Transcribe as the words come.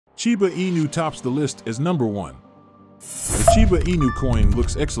Shiba Inu tops the list as number 1. The Shiba Inu coin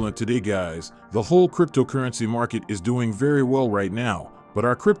looks excellent today, guys. The whole cryptocurrency market is doing very well right now, but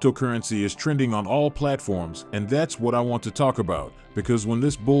our cryptocurrency is trending on all platforms, and that's what I want to talk about, because when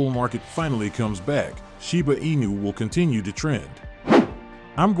this bull market finally comes back, Shiba Inu will continue to trend.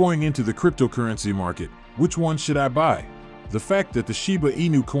 I'm going into the cryptocurrency market. Which one should I buy? The fact that the Shiba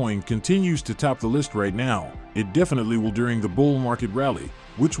Inu coin continues to top the list right now, it definitely will during the bull market rally.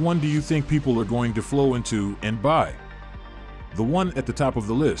 Which one do you think people are going to flow into and buy? The one at the top of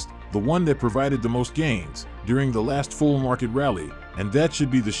the list, the one that provided the most gains during the last full market rally, and that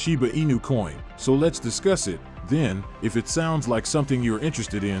should be the Shiba Inu coin. So let's discuss it. Then, if it sounds like something you're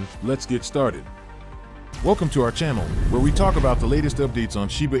interested in, let's get started. Welcome to our channel, where we talk about the latest updates on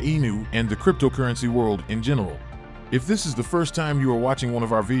Shiba Inu and the cryptocurrency world in general. If this is the first time you are watching one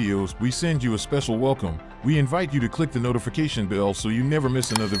of our videos, we send you a special welcome. We invite you to click the notification bell so you never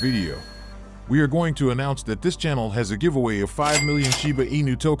miss another video. We are going to announce that this channel has a giveaway of 5 million Shiba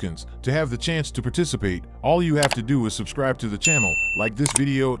Inu tokens. To have the chance to participate, all you have to do is subscribe to the channel, like this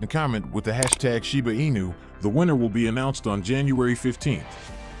video, and comment with the hashtag Shiba Inu. The winner will be announced on January 15th.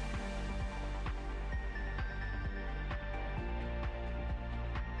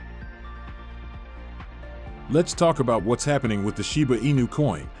 Let's talk about what's happening with the Shiba Inu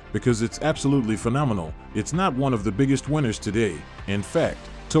coin, because it's absolutely phenomenal. It's not one of the biggest winners today. In fact,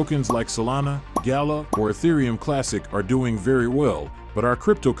 tokens like Solana, Gala, or Ethereum Classic are doing very well, but our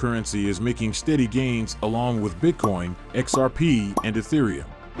cryptocurrency is making steady gains along with Bitcoin, XRP, and Ethereum.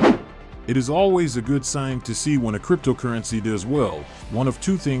 It is always a good sign to see when a cryptocurrency does well. One of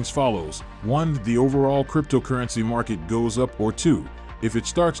two things follows. 1, the overall cryptocurrency market goes up, or 2, if it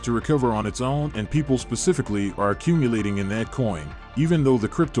starts to recover on its own and people specifically are accumulating in that coin, even though the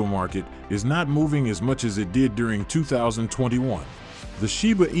crypto market is not moving as much as it did during 2021. The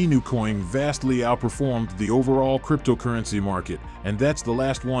Shiba Inu coin vastly outperformed the overall cryptocurrency market, and that's the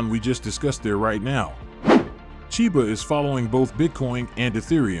last one we just discussed there right now. Shiba is following both Bitcoin and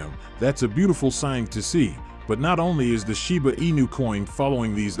Ethereum. That's a beautiful sign to see, but not only is the Shiba Inu coin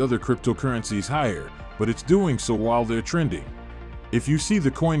following these other cryptocurrencies higher, but it's doing so while they're trending. If you see the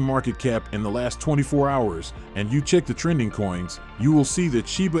coin market cap in the last 24 hours and you check the trending coins, you will see that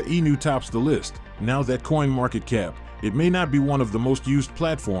Shiba Inu tops the list. Now that coin market cap, it may not be one of the most used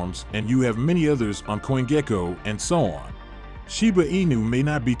platforms, and you have many others on CoinGecko and so on. Shiba Inu may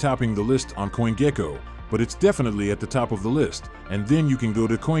not be topping the list on CoinGecko, but it's definitely at the top of the list, and then you can go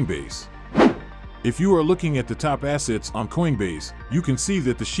to Coinbase. If you are looking at the top assets on Coinbase, you can see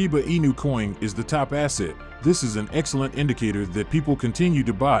that the Shiba Inu coin is the top asset. This is an excellent indicator that people continue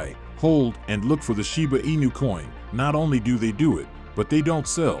to buy, hold, and look for the Shiba Inu coin. Not only do they do it, but they don't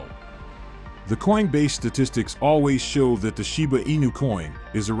sell. The Coinbase statistics always show that the Shiba Inu coin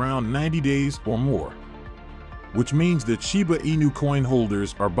is around 90 days or more, which means that Shiba Inu coin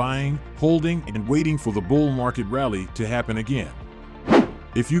holders are buying, holding, and waiting for the bull market rally to happen again.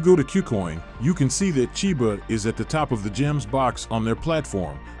 If you go to KuCoin, you can see that Shiba is at the top of the gems box on their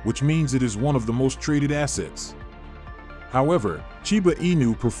platform, which means it is one of the most traded assets. However, Shiba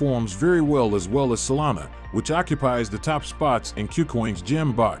Inu performs very well as Solana, which occupies the top spots in KuCoin's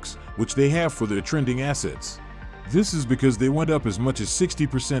gem box, which they have for their trending assets. This is because they went up as much as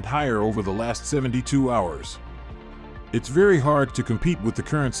 60% higher over the last 72 hours. It's very hard to compete with the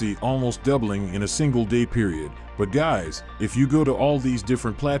currency almost doubling in a single day period. But guys, if you go to all these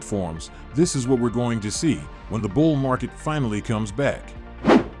different platforms, this is what we're going to see when the bull market finally comes back.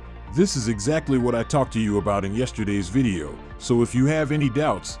 This is exactly what I talked to you about in yesterday's video, so if you have any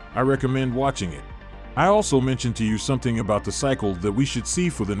doubts, I recommend watching it. I also mentioned to you something about the cycle that we should see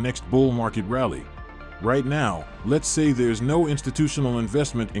for the next bull market rally. Right now, let's say there's no institutional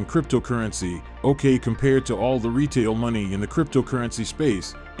investment in cryptocurrency. Okay, compared to all the retail money in the cryptocurrency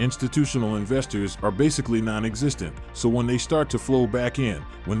space, institutional investors are basically non-existent. So when they start to flow back in,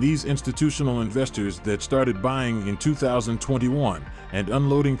 when these institutional investors that started buying in 2021 and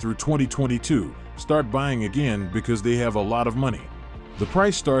unloading through 2022 start buying again because they have a lot of money, the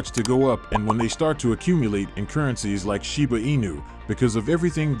price starts to go up, and when they start to accumulate in currencies like Shiba Inu, because of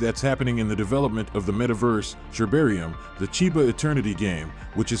everything that's happening in the development of the metaverse, Shibarium, the Shiba Eternity game,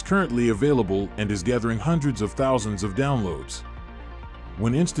 which is currently available and is gathering hundreds of thousands of downloads.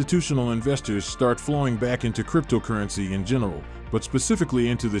 When institutional investors start flowing back into cryptocurrency in general, but specifically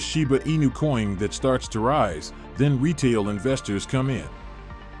into the Shiba Inu coin that starts to rise, then retail investors come in.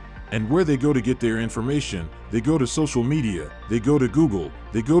 And where they go to get their information, they go to social media, they go to Google,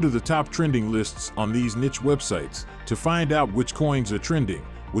 they go to the top trending lists on these niche websites to find out which coins are trending,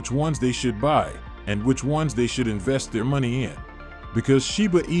 which ones they should buy, and which ones they should invest their money in. because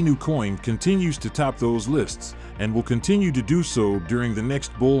Shiba Inu Coin continues to top those lists and will continue to do so during the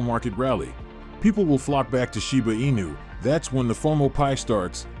next bull market rally. People will flock back to Shiba Inu. That's when the FOMO pie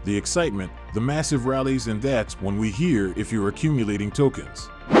starts, the excitement, the massive rallies, and that's when we hear if you're accumulating tokens.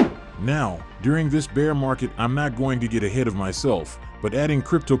 Now, during this bear market, I'm not going to get ahead of myself, but adding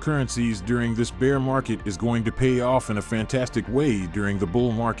cryptocurrencies during this bear market is going to pay off in a fantastic way during the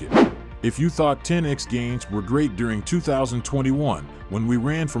bull market. If you thought 10x gains were great during 2021, when we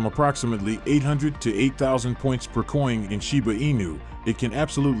ran from approximately 800 to 8,000 points per coin in Shiba Inu, it can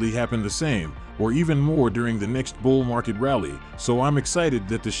absolutely happen the same, or even more during the next bull market rally. So I'm excited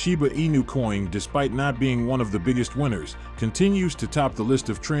that the Shiba Inu coin, despite not being one of the biggest winners, continues to top the list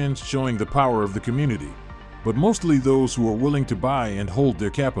of trends, showing the power of the community, but mostly those who are willing to buy and hold their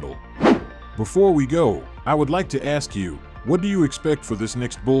capital. Before we go, I would like to ask you, what do you expect for this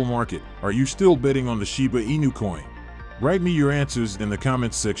next bull market? Are you still betting on the Shiba Inu coin? Write me your answers in the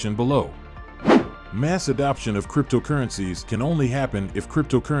comments section below. Mass adoption of cryptocurrencies can only happen if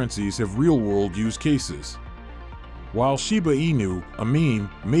cryptocurrencies have real-world use cases. While Shiba Inu, a meme,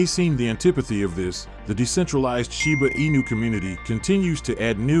 may seem the antipathy of this, the decentralized Shiba Inu community continues to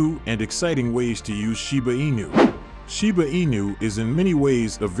add new and exciting ways to use Shiba Inu. Shiba Inu is in many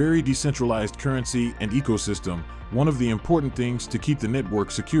ways a very decentralized currency and ecosystem, one of the important things to keep the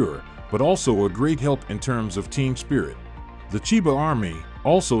network secure, but also a great help in terms of team spirit. The Chiba Army,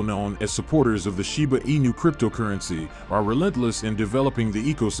 also known as supporters of the Shiba Inu cryptocurrency, are relentless in developing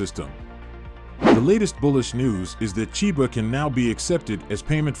the ecosystem. The latest bullish news is that Chiba can now be accepted as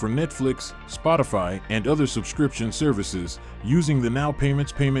payment for Netflix, Spotify, and other subscription services using the Now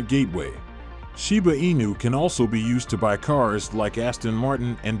Payments payment gateway. Shiba Inu can also be used to buy cars like Aston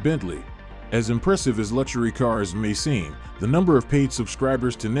Martin and Bentley. As impressive as luxury cars may seem, the number of paid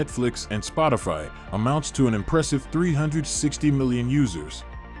subscribers to Netflix and Spotify amounts to an impressive 360 million users.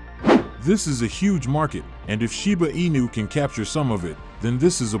 This is a huge market, and if Shiba Inu can capture some of it, then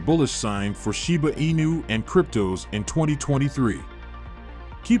this is a bullish sign for Shiba Inu and cryptos in 2023.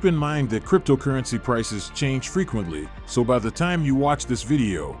 Keep in mind that cryptocurrency prices change frequently, so by the time you watch this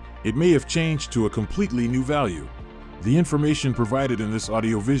video, it may have changed to a completely new value. The information provided in this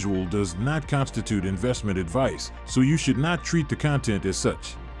audiovisual does not constitute investment advice, so you should not treat the content as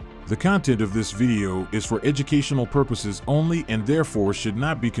such. The content of this video is for educational purposes only and therefore should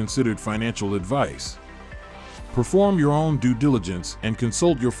not be considered financial advice. Perform your own due diligence and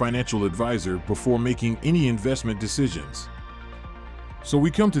consult your financial advisor before making any investment decisions. So we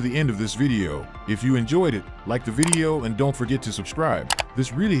come to the end of this video. If you enjoyed it, like the video and don't forget to subscribe.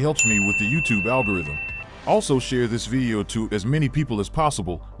 This really helps me with the YouTube algorithm. Also share this video to as many people as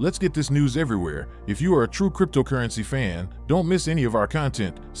possible. Let's get this news everywhere. If you are a true cryptocurrency fan, don't miss any of our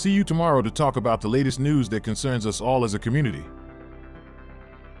content. See you tomorrow to talk about the latest news that concerns us all as a community.